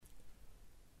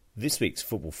This week's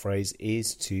football phrase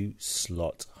is to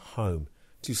slot home,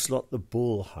 to slot the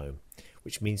ball home,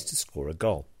 which means to score a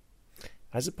goal.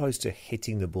 As opposed to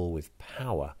hitting the ball with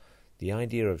power, the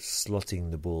idea of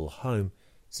slotting the ball home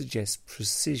suggests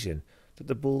precision, that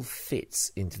the ball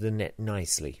fits into the net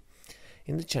nicely.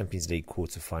 In the Champions League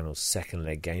quarter-final second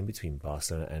leg game between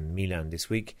Barcelona and Milan this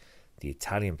week, the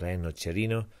Italian player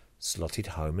Nocerino slotted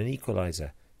home an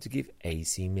equaliser to give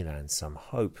AC Milan some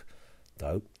hope,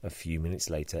 though a few minutes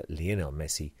later Lionel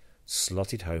Messi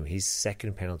slotted home his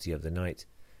second penalty of the night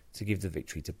to give the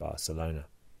victory to Barcelona.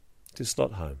 To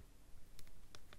slot home